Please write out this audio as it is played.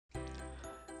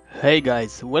Hey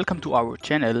guys, welcome to our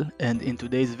channel, and in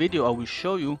today's video I will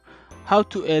show you how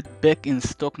to add back in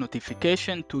stock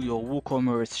notification to your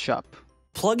WooCommerce shop.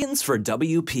 Plugins for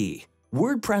WP,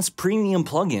 WordPress premium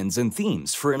plugins and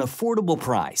themes for an affordable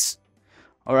price.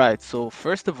 Alright, so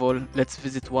first of all, let's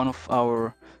visit one of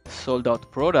our sold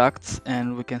out products,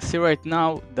 and we can see right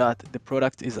now that the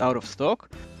product is out of stock,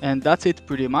 and that's it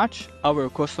pretty much. Our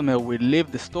customer will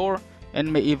leave the store and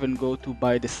may even go to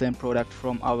buy the same product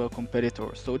from our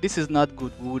competitor. So this is not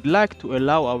good. We would like to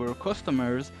allow our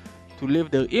customers to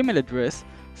leave their email address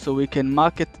so we can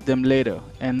market them later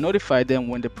and notify them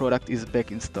when the product is back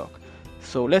in stock.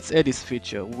 So let's add this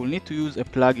feature. We'll need to use a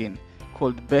plugin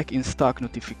called Back in Stock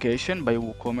Notification by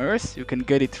WooCommerce. You can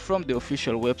get it from the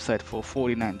official website for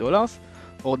 $49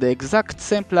 or the exact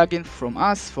same plugin from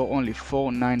us for only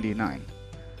 $4.99.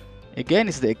 Again,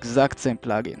 it's the exact same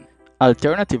plugin.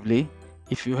 Alternatively,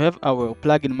 if you have our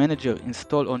plugin manager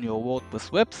installed on your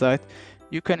WordPress website,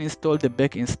 you can install the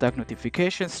Back in Stock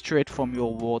notification straight from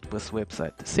your WordPress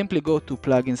website. Simply go to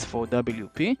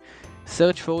PluginsForWP,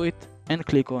 search for it, and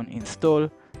click on Install,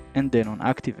 and then on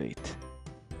Activate.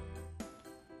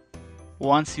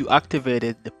 Once you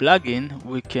activated the plugin,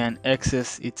 we can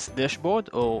access its dashboard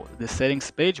or the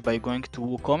settings page by going to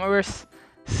WooCommerce,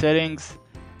 Settings,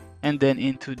 and then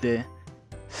into the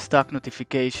Stock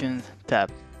Notifications tab.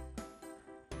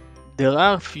 There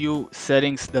are a few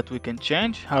settings that we can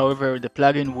change, however the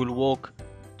plugin will work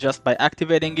just by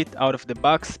activating it out of the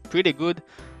box pretty good.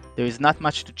 There is not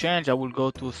much to change. I will go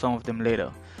to some of them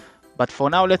later. But for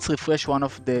now, let's refresh one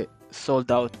of the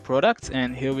sold out products,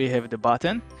 and here we have the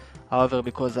button. However,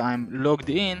 because I'm logged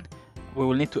in, we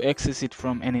will need to access it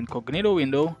from an incognito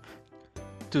window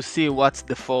to see what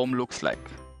the form looks like.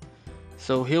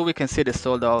 So here we can see the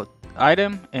sold out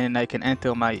item, and I can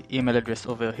enter my email address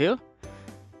over here.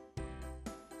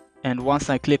 And once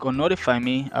I click on notify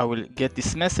me, I will get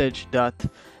this message that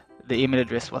the email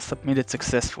address was submitted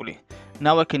successfully.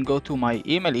 Now I can go to my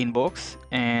email inbox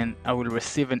and I will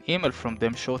receive an email from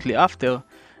them shortly after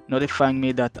notifying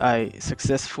me that I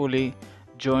successfully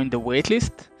joined the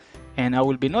waitlist, and I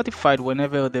will be notified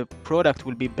whenever the product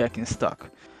will be back in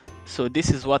stock. So this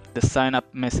is what the sign up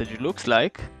message looks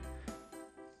like.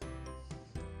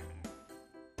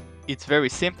 It's very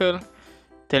simple,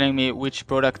 telling me which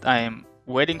product I am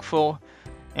waiting for,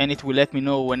 and it will let me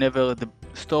know whenever the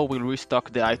store will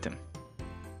restock the item.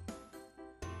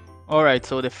 Alright,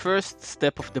 so the first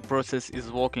step of the process is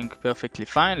working perfectly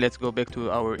fine. Let's go back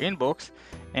to our inbox,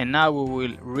 and now we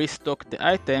will restock the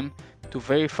item to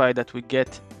verify that we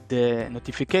get the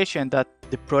notification that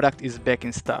the product is back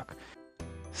in stock.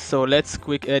 So let's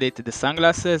quick edit the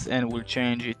sunglasses and we'll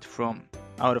change it from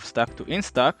out of stock to in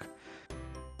stock.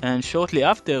 And shortly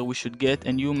after, we should get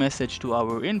a new message to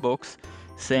our inbox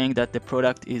saying that the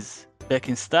product is back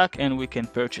in stock and we can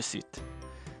purchase it.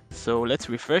 So let's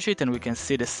refresh it, and we can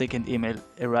see the second email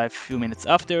arrive a few minutes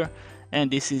after, and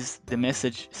this is the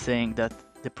message saying that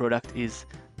the product is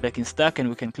back in stock, and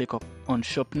we can click on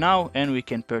shop now and we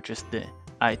can purchase the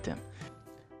item.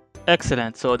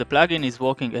 Excellent, so the plugin is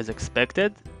working as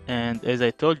expected, and as I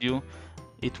told you,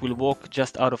 it will work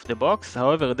just out of the box.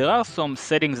 However, there are some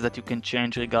settings that you can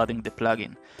change regarding the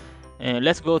plugin.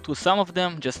 Let's go through some of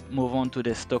them. Just move on to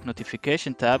the stock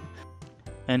notification tab,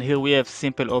 and here we have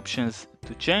simple options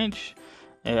to change.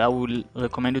 I will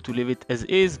recommend you to leave it as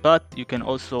is, but you can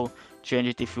also change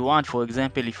it if you want. For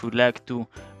example, if you'd like to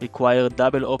require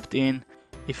double opt-in,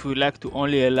 if you'd like to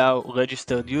only allow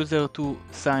registered user to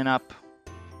sign up,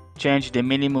 change the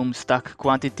minimum stock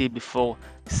quantity before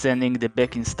sending the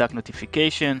back in stock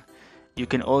notification. You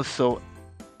can also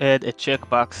add a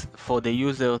checkbox for the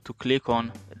user to click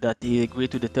on that he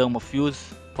agreed to the term of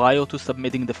use prior to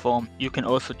submitting the form. You can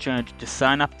also change the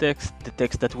sign up text, the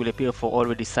text that will appear for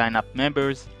already signed up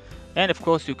members. And of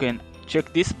course, you can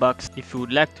check this box if you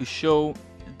would like to show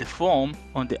the form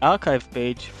on the archive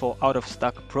page for out of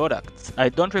stock products. I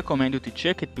don't recommend you to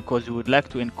check it because you would like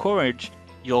to encourage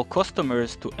your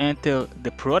customers to enter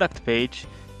the product page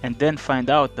and then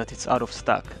find out that it's out of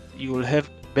stock. You will have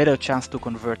better chance to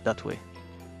convert that way.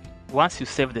 Once you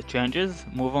save the changes,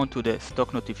 move on to the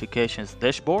stock notifications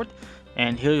dashboard,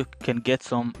 and here you can get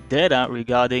some data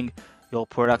regarding your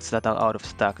products that are out of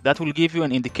stock. That will give you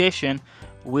an indication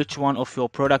which one of your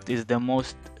product is the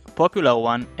most popular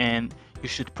one, and you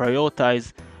should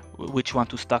prioritize which one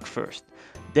to stock first.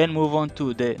 Then move on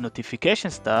to the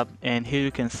notifications tab, and here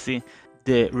you can see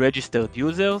the registered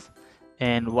users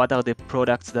and what are the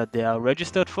products that they are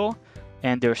registered for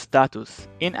and their status.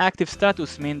 Inactive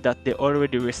status means that they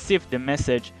already received the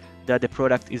message that the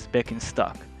product is back in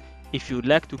stock. If you'd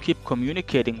like to keep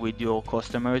communicating with your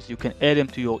customers, you can add them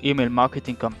to your email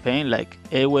marketing campaign like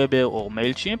Aweber or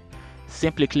MailChimp.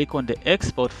 Simply click on the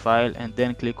export file and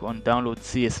then click on download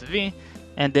CSV,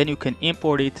 and then you can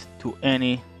import it to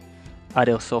any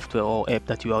other software or app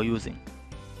that you are using.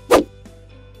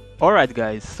 Alright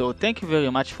guys, so thank you very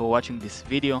much for watching this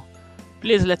video.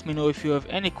 Please let me know if you have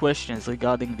any questions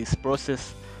regarding this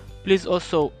process. Please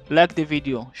also like the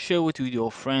video, share it with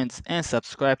your friends, and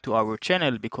subscribe to our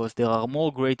channel because there are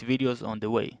more great videos on the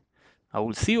way. I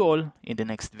will see you all in the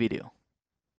next video.